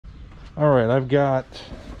All right, I've got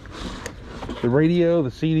the radio, the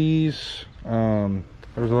CDs.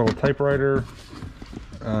 There's a little typewriter,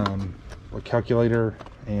 a calculator,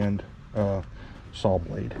 and a saw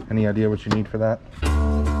blade. Any idea what you need for that?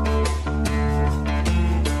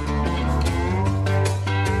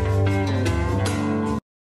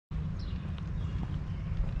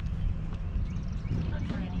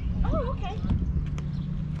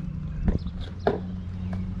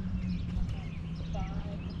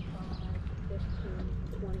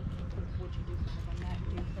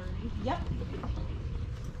 Yep.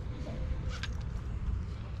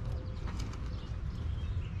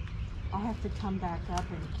 I'll have to come back up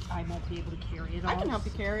and I won't be able to carry it all. I can help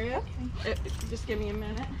you carry it. Okay. Just give me a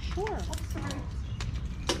minute. Sure.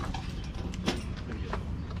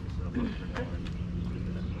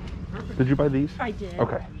 Did you buy these? I did.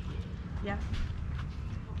 Okay. Yeah.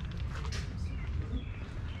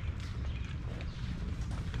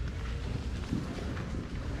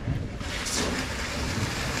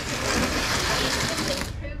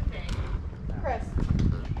 Chris.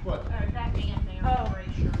 What? That man there. Oh, right,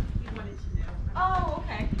 sure. You wanted to know. Oh,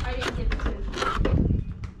 okay. I didn't get the tooth.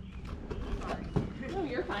 Sorry. No,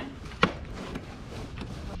 you're fine.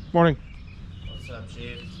 Morning. What's up,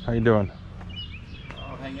 Chief? How you doing?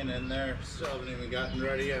 Oh, hanging in there. Still haven't even gotten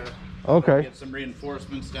ready yet. Okay. Get some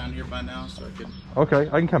reinforcements down here by now so I could... Okay,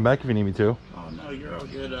 I can come back if you need me to. Oh, no, you're all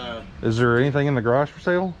good. Is there anything in the garage for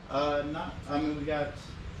sale? Not... I mean, we got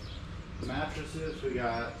mattresses. We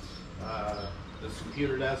got this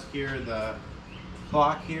computer desk here, the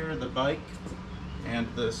clock here, the bike, and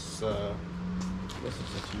this... this is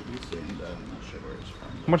a TV stand. I'm not sure where it's from.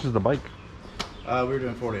 How much is the bike? We were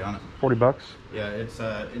doing 40 on it. 40 bucks? Yeah, it's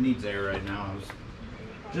it needs air right now. I was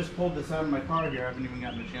just pulled this out of my car here. I haven't even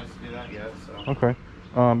gotten a chance to do that yet. So Okay.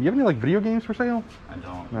 You have any like video games for sale? I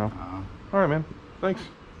don't. No. All right, man. Thanks.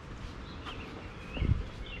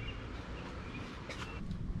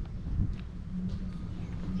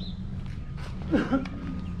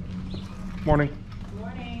 Morning.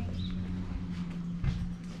 Morning.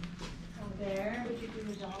 Over there. Would you do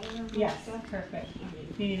 $1? Yes, perfect.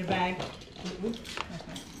 You need a bag? Okay.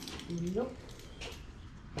 Nope.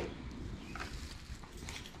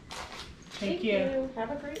 Thank you.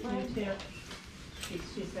 Have a great one. You too.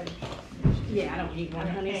 She said. Yeah, I don't need one,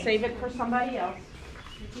 honey. Okay. Save it for somebody else.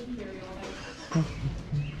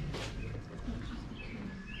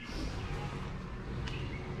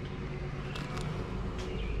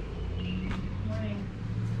 Morning.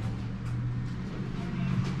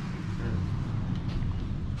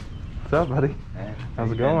 What's up, buddy? Hey,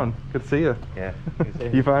 How's it going? Good to see you. Yeah.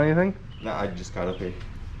 You find anything? No, I just got up here.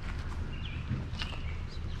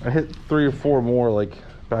 I hit 3 or 4 more like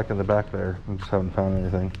back in the back there. I just haven't found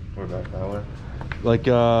anything. We're back that way. Like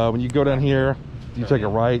when you go down here, you take a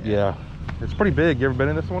right. Yeah. It's pretty big. You ever been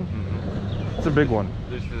in this one? Mm-hmm. It's a big one.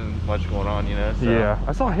 There's been much going on, you know. So. Yeah.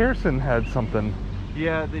 I saw Harrison had something.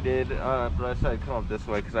 Yeah, they did. But I said I'd come up this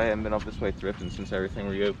way because I haven't been up this way thrifting since everything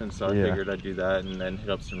reopened. So I figured I'd do that and then hit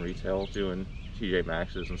up some retail doing TJ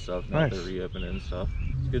Maxx's and stuff. Now Nice. they're reopening and stuff.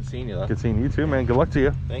 It's good seeing you though. Good seeing you too, man. Good luck to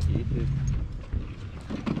you. Thank you. You too.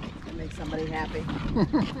 That makes somebody happy.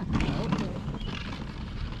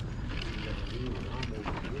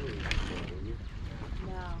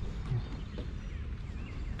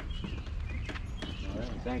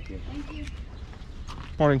 Thank you. Thank you.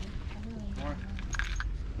 Morning.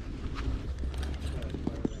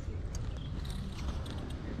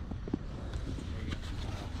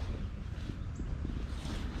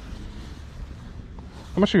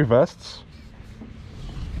 How much are your vests?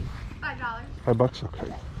 $5. $5,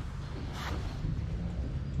 okay.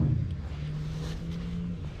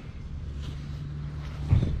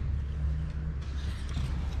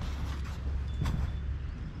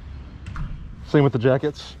 Same with the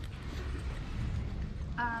jackets?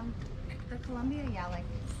 The Columbia, yeah, like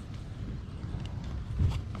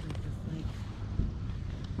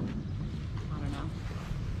I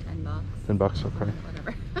don't know, $10. $10, okay.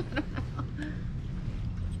 Whatever.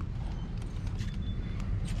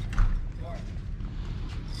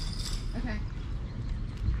 Okay.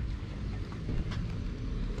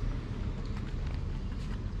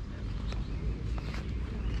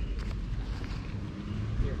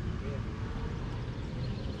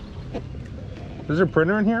 Is there a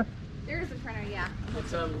printer in here? There is a printer, yeah.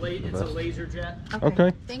 It's a laser jet.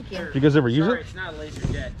 Okay. Thank you. You guys ever use Sorry, it? it's not a laser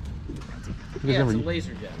jet. You guys Yeah, ever it's a u-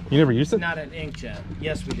 laser jet. You never used It's it? not an inkjet.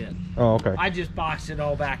 Yes, we did. Oh, okay. I just boxed it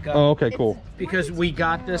all back up. Oh, okay, cool. Because we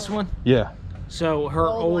got this one. Yeah. So her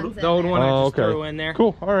Old one's the in old there. one I Oh, just okay. threw in there.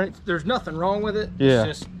 Cool, all right. There's nothing wrong with it. Yeah.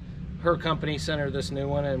 It's just her company sent her this new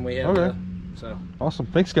one and we had Okay. to So Awesome.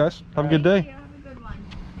 Thanks, guys. Have a good day. Yeah, have a good one.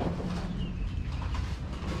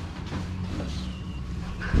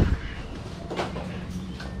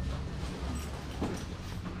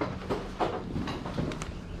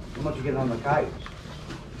 How much you get on the kites?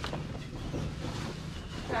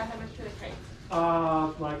 How much for the crates?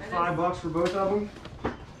 Like $5 for both of them.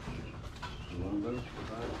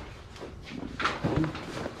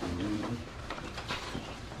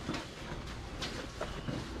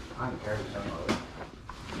 I can carry some of it.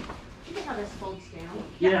 You know how this folds down?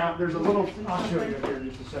 Yeah, there's a little, I'll show you here in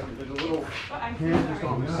just a second. There's a little Oh, I'm pin just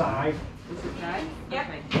on the side. This is right? Yep.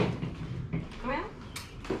 Well,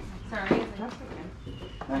 sorry.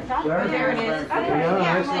 There it is. Okay, yeah,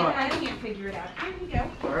 I'm like, I can't figure it out. Here you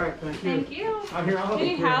go. All right, thank you. Thank you. Out here, I'll help You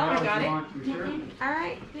you need clear it help? out I if got you it. want. You sure? All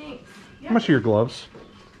right, thanks. How much are your gloves?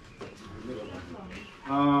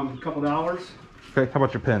 A couple dollars. Okay, how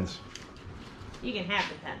about your pens? You can have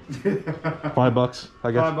the pen. $5,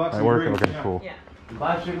 I guess. $5 I and work. green, Okay, yeah. cool. Yeah.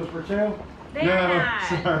 Bicycles for sale? They No, are not.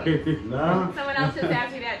 sorry. No? Someone else just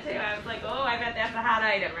asked me that too. I was like, oh, I bet that's a hot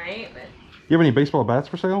item, right? But You have any baseball bats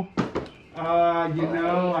for sale? You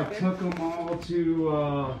know, I took them all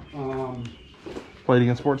to, Played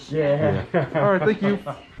against sports? yeah. All right, thank you.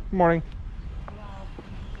 Good morning.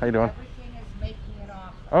 How you doing? Everything is making it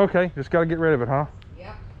off. Okay, just got to get rid of it, huh?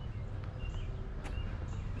 Yep.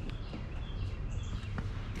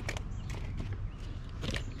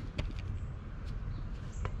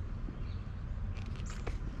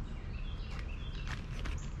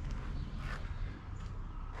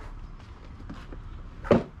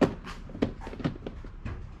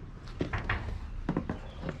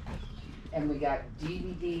 And we got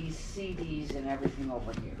DVDs, CDs, and everything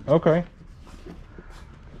over here. Okay.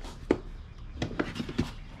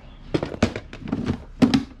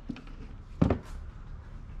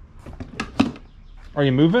 Are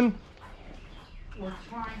you moving? We're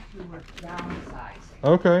trying to, we're downsizing.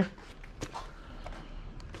 Okay.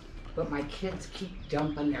 But my kids keep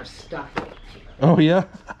dumping their stuff in here. Oh, yeah?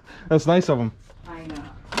 That's nice of them. I know.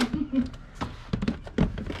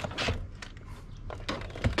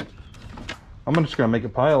 I'm just going to make a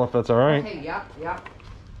pile if that's all right. Okay, yep. You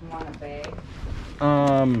want a bag?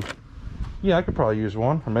 Yeah, I could probably use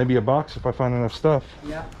one. Or maybe a box if I find enough stuff.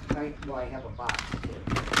 Yep. Well, I have a box too.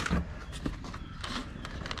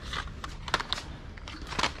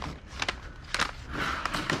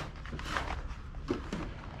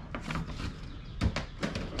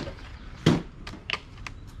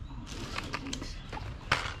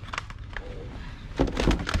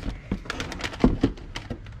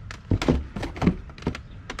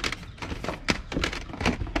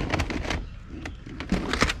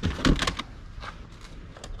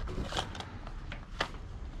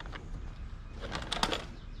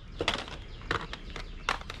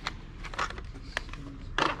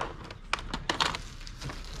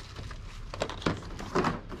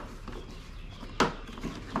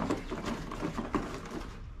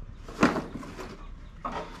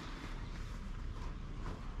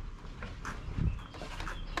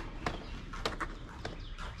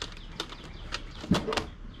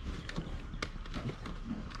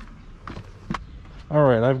 All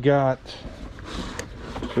right, I've got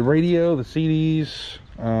the radio, the CDs,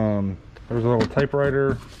 there's a little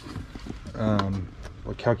typewriter, a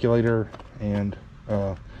calculator, and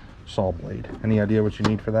saw blade. Any idea what you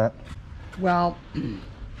need for that? Well,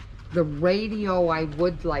 the radio I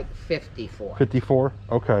would like 50 for. 54?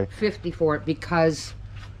 Okay. 50 for it because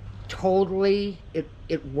totally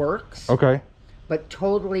it works. Okay. But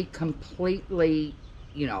totally, completely,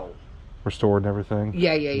 you know. Restored and everything?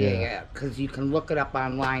 Yeah. Because you can look it up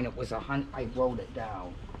online. It was I wrote it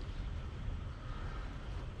down.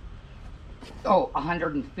 Oh,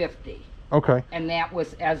 150. Okay. And that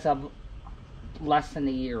was as of less than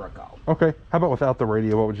a year ago. Okay. How about without the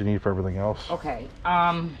radio? What would you need for everything else? Okay.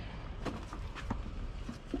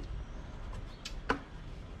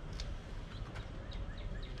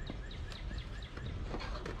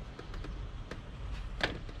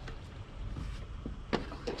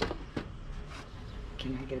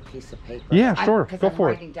 Can I get a piece of paper? Yeah, sure. Go I'm for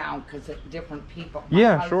it. writing down because different people.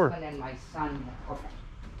 Yeah, my sure. husband and my son. Okay.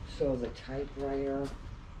 So the typewriter,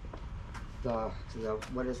 the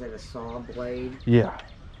what is it? A saw blade. Yeah.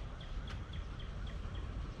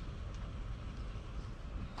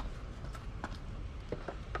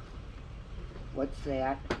 What's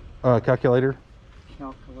that? Calculator.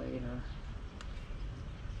 Calculator.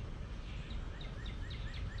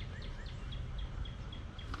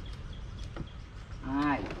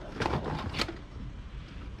 Alright.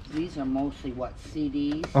 These are mostly what,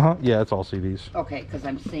 CDs? Uh-huh. Yeah, it's all CDs. Okay, because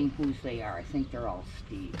I'm seeing whose they are. I think they're all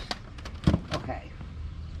Steve's.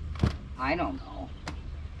 I don't know.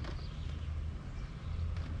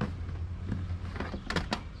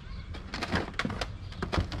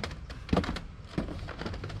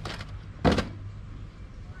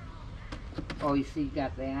 Oh, you see, you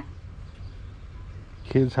got that?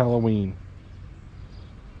 Kids Halloween.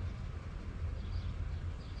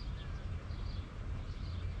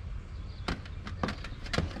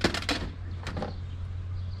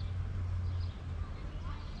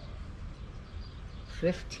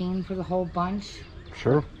 $15 for the whole bunch?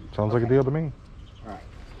 Sure. Sounds like a deal to me. All right.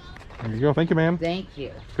 There you go. Thank you, ma'am. Thank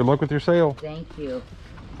you. Good luck with your sale. Thank you.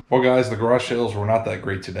 Well, guys, the garage sales were not that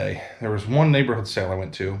great today. There was one neighborhood sale I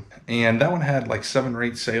went to, and that one had like 7 or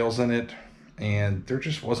 8 sales in it, and there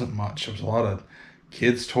just wasn't much. There was a lot of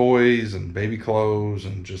kids' toys and baby clothes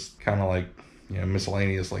and just kind of like, you know,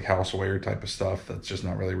 miscellaneous like houseware type of stuff that's just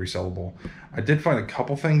not really resellable. I did find a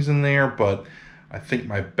couple things in there, but I think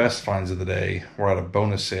my best finds of the day were at a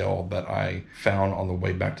bonus sale that I found on the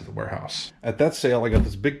way back to the warehouse. At that sale, I got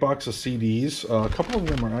this big box of CDs. A couple of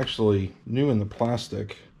them are actually new in the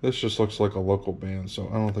plastic. This just looks like a local band, so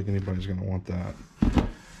I don't think anybody's gonna want that.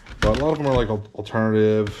 But a lot of them are like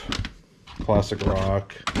alternative, classic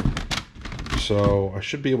rock. So I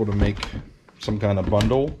should be able to make some kind of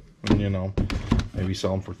bundle and, you know, maybe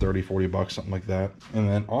sell them for 30, 40 bucks, something like that. And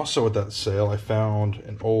then also at that sale, I found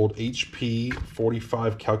an old HP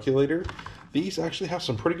 45 calculator. These actually have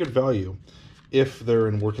some pretty good value if they're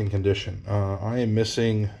in working condition. I am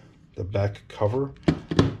missing the back cover.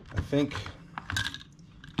 I think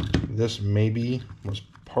this maybe was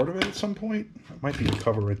part of it at some point. It might be the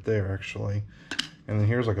cover right there, actually. And then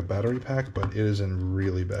here's like a battery pack, but it is in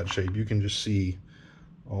really bad shape. You can just see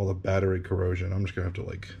all the battery corrosion. I'm just gonna have to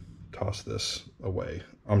like toss this away.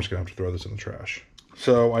 I'm just gonna have to throw this in the trash.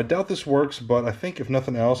 So I doubt this works, but I think if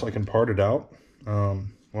nothing else, I can part it out. Well,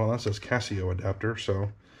 that says Casio adapter, so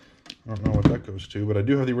I don't know what that goes to, but I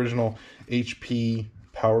do have the original HP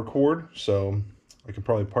power cord, so I can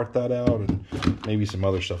probably part that out and maybe some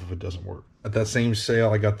other stuff if it doesn't work. At that same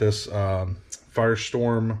sale, I got this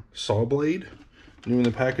Firestorm saw blade, new in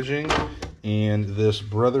the packaging, and this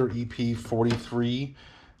Brother EP43.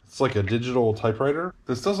 It's like a digital typewriter.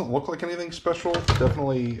 This doesn't look like anything special.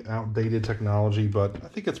 Definitely outdated technology, but I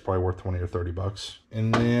think it's probably worth 20 or 30 bucks.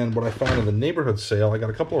 And then what I found in the neighborhood sale, I got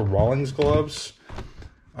a couple of Rawlings gloves.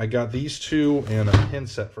 I got these two and a pen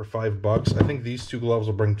set for 5 bucks. I think these 2 gloves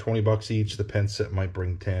will bring 20 bucks each. The pen set might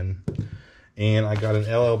bring 10. And I got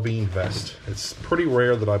an LL Bean vest. It's pretty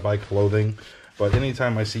rare that I buy clothing, but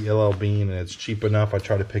anytime I see LL Bean and it's cheap enough, I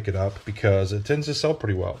try to pick it up because it tends to sell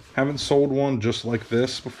pretty well. Haven't sold one just like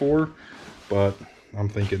this before, but I'm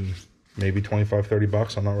thinking maybe 25, 30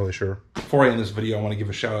 bucks. I'm not really sure. Before I end this video, I want to give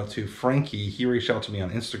a shout out to Frankie. He reached out to me on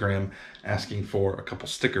Instagram asking for a couple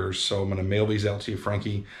stickers. So I'm going to mail these out to you,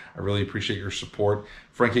 Frankie. I really appreciate your support.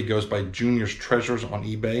 Frankie goes by Junior's Treasures on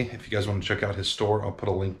eBay. If you guys want to check out his store, I'll put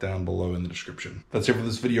a link down below in the description. That's it for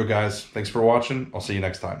this video, guys. Thanks for watching. I'll see you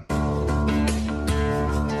next time.